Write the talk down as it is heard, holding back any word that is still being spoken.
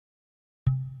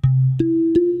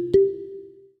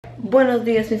Buenos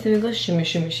dias, mis amigos. Shimmy,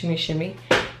 shimmy, shimmy, shimmy.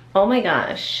 Oh my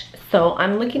gosh. So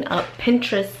I'm looking up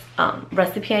Pinterest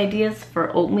recipe ideas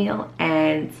for oatmeal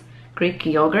and Greek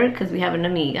yogurt because we have an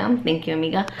amiga, thank you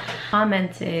amiga,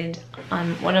 commented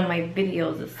on one of my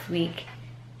videos this week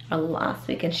or last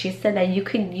week, and she said that you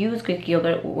could use Greek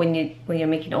yogurt when you're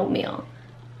making oatmeal.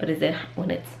 But is it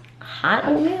when it's hot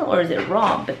oatmeal or is it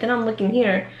raw? But then I'm looking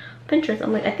here, Pinterest,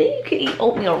 I'm like, I think you could eat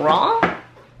oatmeal raw.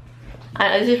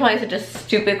 This is probably such a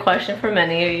stupid question for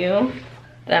many of you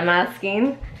that I'm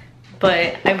asking,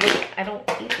 but I don't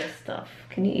eat this stuff.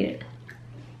 Can you eat it?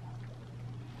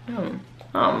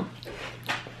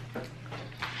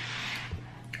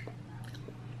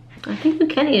 I think we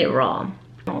can eat it raw.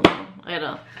 I don't know. I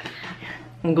gotta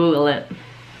Google it.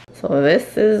 So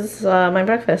this is my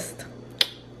breakfast.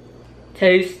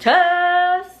 Taste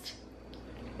test!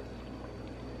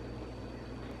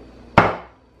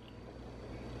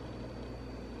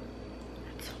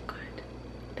 That's so good.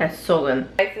 That's so good.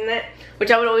 Ice in it,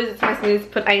 which I would always do to my smoothies,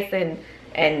 put ice in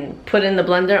and put in the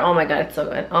blender. Oh my god, it's so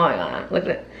good. Oh my god, look at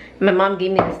it. My mom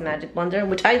gave me this magic blender,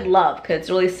 which I love because it's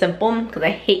really simple, because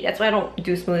I hate, that's why I don't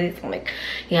do smoothies. I'm like,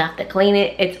 you have to clean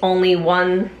it. It's only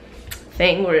one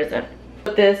thing. Where is it?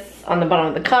 Put this on the bottom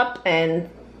of the cup and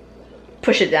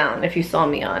push it down. If you saw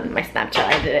me on my Snapchat,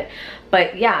 I did it.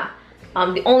 But yeah,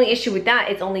 the only issue with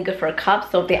that, it's only good for a cup.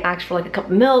 So if they ask for like a cup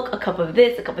of milk, a cup of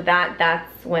this, a cup of that,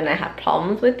 that's when I have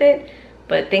problems with it.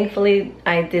 But thankfully,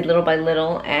 I did little by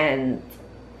little, and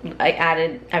I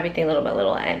added everything little by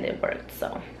little, and it worked,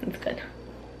 so it's good.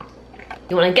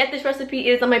 You want to get this recipe?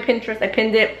 It is on my Pinterest. I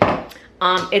pinned it.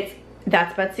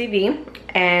 That's Betsy V,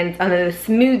 and under the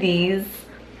smoothies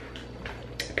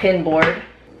pin board,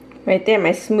 right there,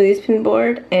 my smoothies pin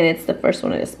board, and it's the first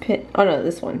one I just pinned. Oh no,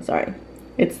 this one. Sorry,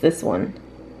 it's this one.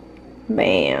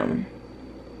 Bam!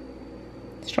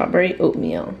 Strawberry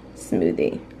oatmeal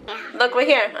smoothie. Look right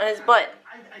here on his butt.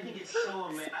 I think it's so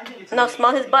amazing. No,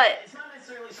 smell his butt.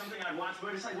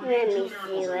 Let me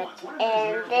see what's in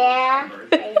there.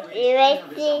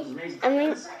 Let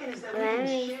me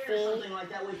see.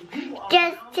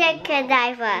 Just check a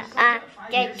diaper.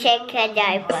 Just check a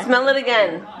diaper. Smell it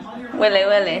again. Wele,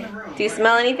 wele. Do you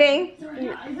smell anything?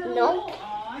 Nope.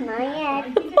 Not yet.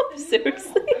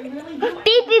 Seriously?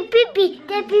 Pee-pee, pee-pee.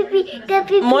 The pee-pee, the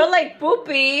pee-pee. More like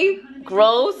poopy.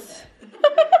 Gross.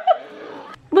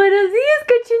 Buenos dias,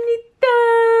 cochinita.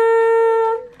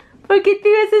 Porque tú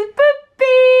haces poopy.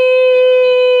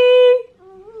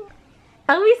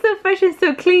 Are we so fresh and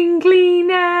so clean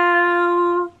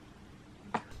now?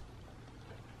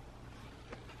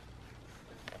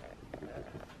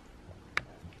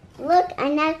 Look,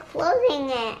 I'm not closing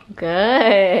it.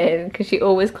 Good, because she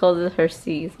always closes her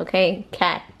C's. Okay,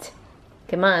 cat.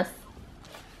 ¿Qué más?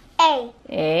 Hey.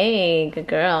 Hey, good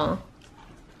girl.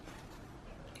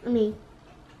 Me.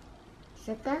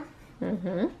 Sugar?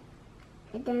 Mm-hmm.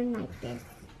 I don't like this.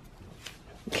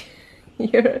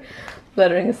 Your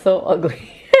lettering is so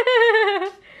ugly.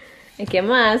 ¿Y qué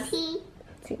más? Tea.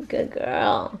 Good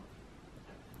girl.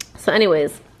 So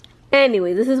anyways,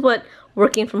 this is what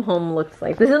working from home looks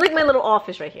like. This is like my little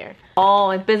office right here. All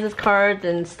my business cards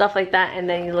and stuff like that. And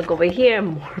then you look over here,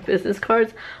 more business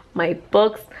cards, my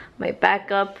books, my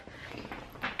backup,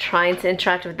 trying to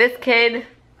interact with this kid.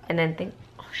 And then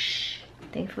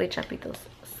thankfully Chapito's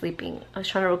sleeping. I was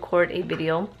trying to record a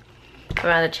video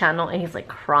around the channel and he's like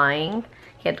crying.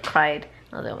 He had cried.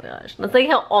 I was like, oh my gosh. That's like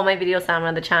how all my videos sound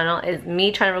around the channel, is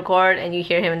me trying to record and you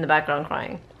hear him in the background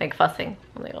crying, like fussing.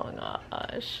 I'm like, oh my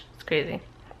gosh, it's crazy.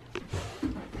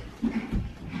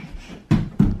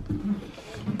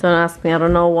 Don't ask me, I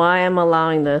don't know why I'm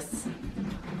allowing this.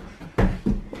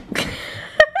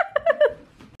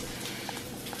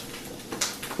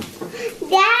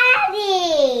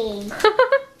 Daddy!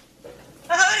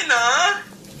 Hi, Na.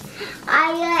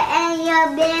 Are you in your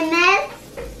business?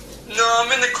 No,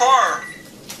 I'm in the car.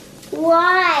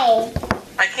 Why?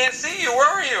 I can't see you. Where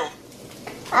are you?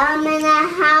 I'm in a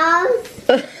house.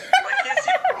 I can't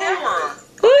see the camera.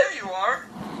 Oh, there you are.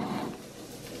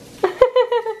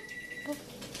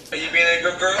 Are you being a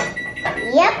good girl?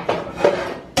 Yep.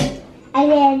 I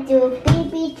gotta do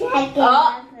pee-pee check.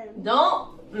 Oh,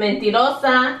 don't.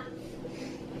 Mentirosa.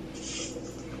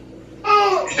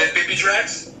 You did baby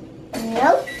tracks?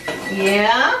 Nope.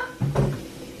 Yeah?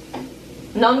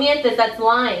 No mientes, that's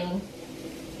lying.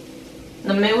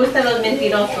 No me gustan los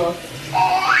mentirosos.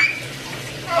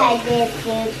 I did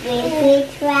do pee-pee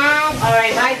track.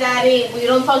 Alright, bye daddy. We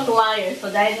don't talk to liars, so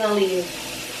daddy's gonna leave.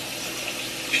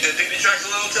 You did baby tracks a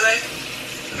little today?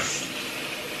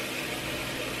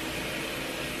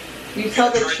 You tell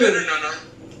the Try truth. better, Nana.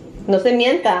 No se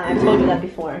mienta. I've told you that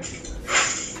before.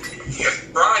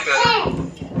 Cry, Betty.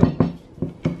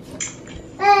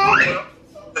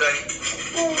 Today.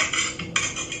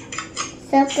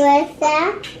 Surprise.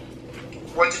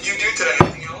 What did you do today?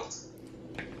 Anything else?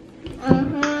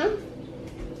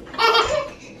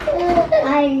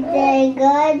 I did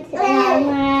good and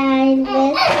I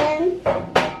listened.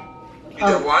 You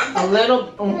did what? A little,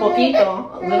 un poquito,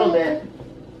 a little bit.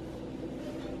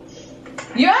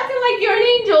 You're acting like you're an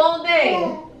angel all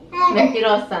day.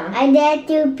 Mentirosa. I did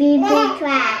 2 people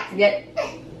tracks. Get.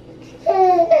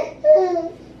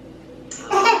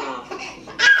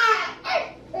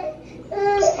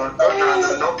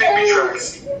 No baby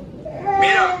tracks.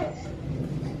 Mira.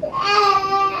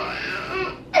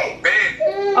 Babe.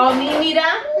 Oh, me mira.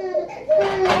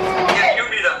 Yeah, you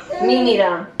mira. Me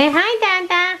mira. Hey, hi,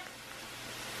 Dada.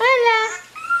 Hola.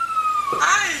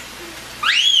 Hi.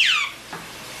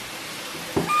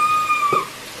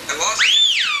 I lost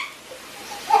you.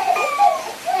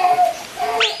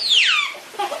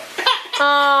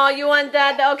 Oh, you want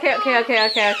Dada? Okay.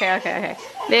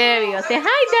 There we go. Say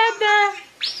hi, Dada.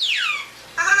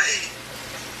 Hi.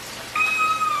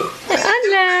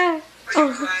 Hola. Are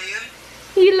you crying?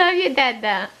 You love your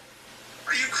Dada.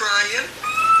 Are you crying?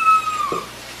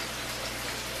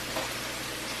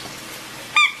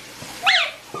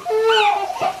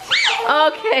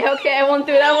 Okay. I won't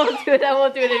do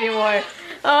it anymore.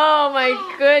 Oh my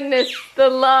goodness, the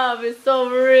love is so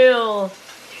real.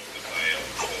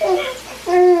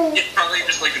 It's probably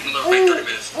just like another 30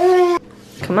 minutes.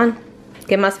 Come on,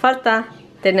 ¿qué más falta?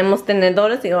 Tenemos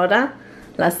tenedores y ahora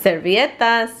las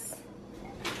servilletas.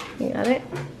 You got it?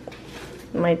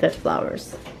 My Dutch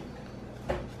flowers.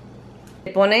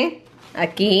 Se pone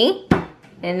aquí,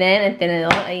 and then el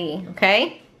tenedor ahí,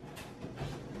 okay?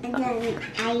 And then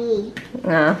I eat.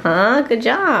 Good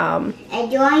job.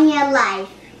 Enjoy your life.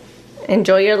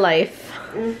 Enjoy your life.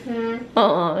 Mm-hmm.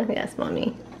 Oh, yes,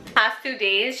 mommy. Past 2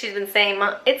 days, she's been saying,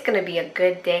 Mom, it's gonna be a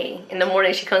good day. In the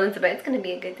morning, she comes into bed, it's gonna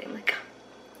be a good day. I'm like,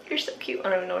 you're so cute. I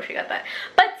don't even know where she got that.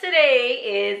 But today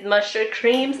is mustard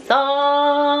cream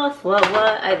sauce. What?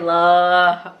 I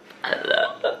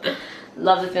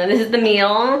love this meal. This is the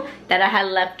meal that I had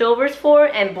leftovers for,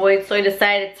 and BOYTOY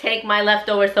decided to take my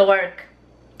leftovers to work.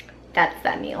 That's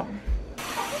that meal.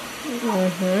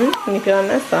 Let me put on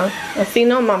this though. Así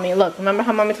no, mommy. Look, remember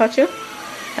how mommy taught you?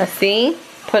 Así,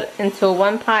 put into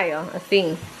one pile.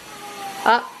 Así.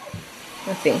 Up.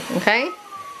 Así, okay?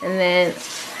 And then,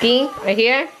 aquí, right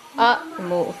here. Up, and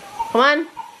move. Come on.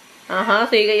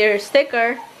 So you get your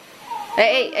sticker.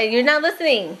 Hey, you're not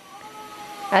listening.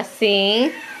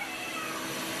 Así.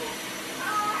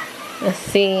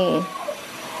 Así.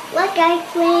 Look, I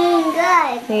clean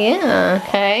good. Yeah,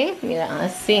 okay. Mira,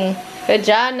 así. Good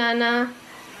job, Nana.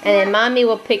 And then mommy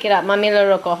will pick it up. Mommy lo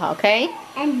recoja, okay?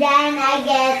 And then I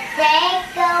get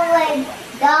 $6 with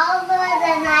dollars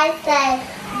and I said,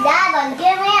 Dada,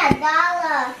 give me $1.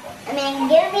 I mean,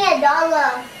 give me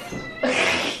 $1.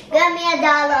 Give me $1.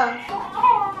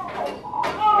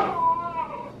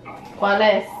 ¿Cuál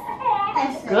es?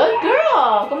 Good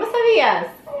girl. ¿Cómo sabías?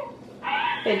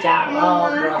 Good job. Oh,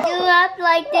 bro. You look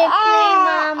like the tree,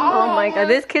 Mom. Oh my God,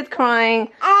 this kid's crying.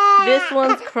 This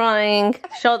one's crying.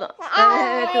 Show them.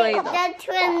 That's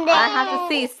when I have to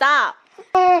see. Stop.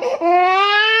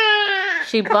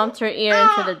 She bumped her ear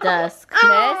into the desk.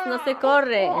 ¿Ves? No se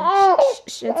corre.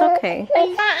 Shh, it's okay.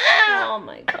 Oh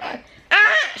my God.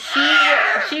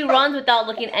 She runs without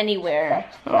looking anywhere.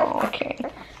 Oh, okay.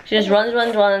 She just runs,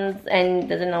 and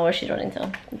doesn't know where she's running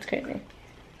to. It's crazy.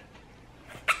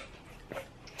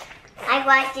 I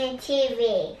watching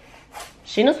TV.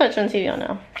 She knows how to turn TV on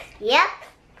now. Yep.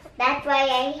 That's why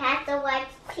I have to watch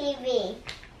TV.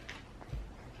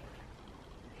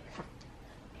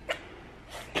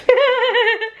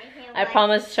 I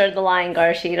promised her the Lion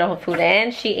Guard. She ate all her food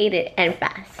and she ate it and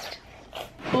fast.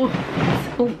 Ooh.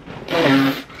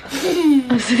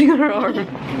 I'm sitting on her arm.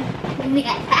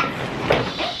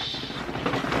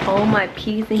 Oh my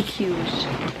P's and Q's.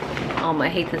 Oh my, I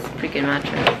hate this freaking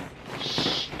mattress.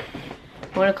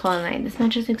 I want to call it a night. This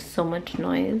mattress makes so much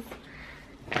noise.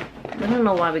 I don't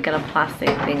know why we got a plastic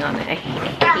thing on it. I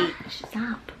hate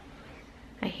stop.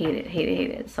 I hate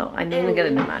it. So I'm gonna get a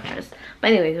new mattress.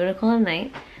 But anyways, we're gonna call it a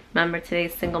night. Remember,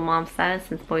 today's single mom status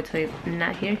since BOYTOY is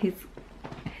not here.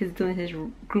 He's doing his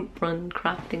group run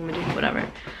crafting, whatever.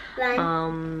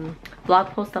 Blog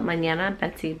post up mañana,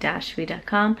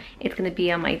 Betsy-V.com. It's gonna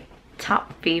be on my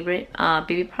top favorite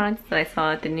baby products that I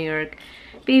saw at the New York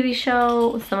baby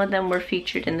show. Some of them were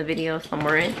featured in the video, some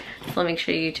weren't. So make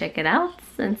sure you check it out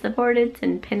and support it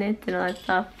and pin it and all that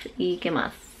stuff. Y que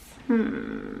más?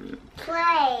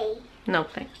 Play. No,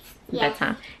 thanks. Yeah.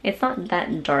 Bedtime. It's not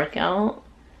that dark out.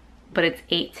 but it's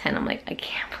 8:10. I'm like, I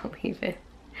can't believe it.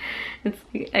 It's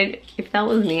like, if that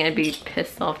was me, I'd be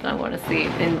pissed off that I want to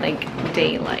sleep in like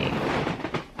daylight.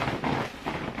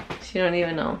 She don't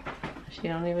even know. She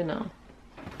don't even know.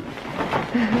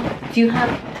 Do you have...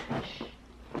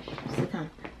 Sit down.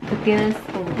 ¿Tú tienes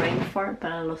un brain fart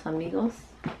para los amigos?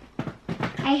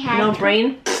 I had No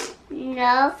brain?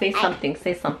 No. Say something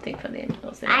for the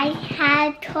amigos. I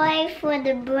had toy for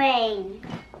the brain.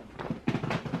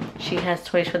 She has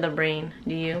toys for the brain.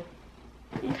 Do you?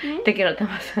 Te quiero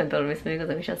tanto a todos mis amigos.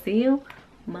 We shall see you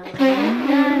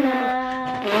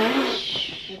mañana.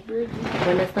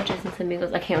 Buenas noches, mis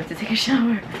amigos. I can't wait to take a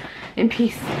shower in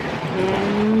peace.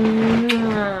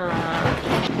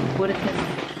 Buddha kiss,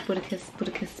 Buddha kiss,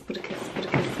 Buddha kiss, Buddha kiss, Buddha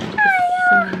kiss, Buddha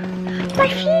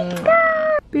kiss.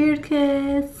 Beard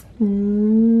kiss.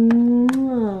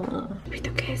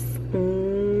 Beard kiss.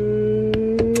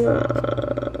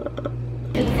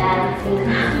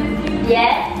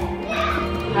 Yes?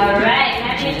 Alright,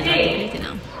 how do you see?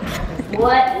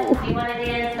 What? Do you want to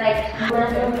dance like...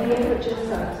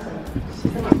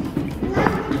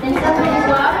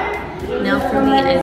 Now for me,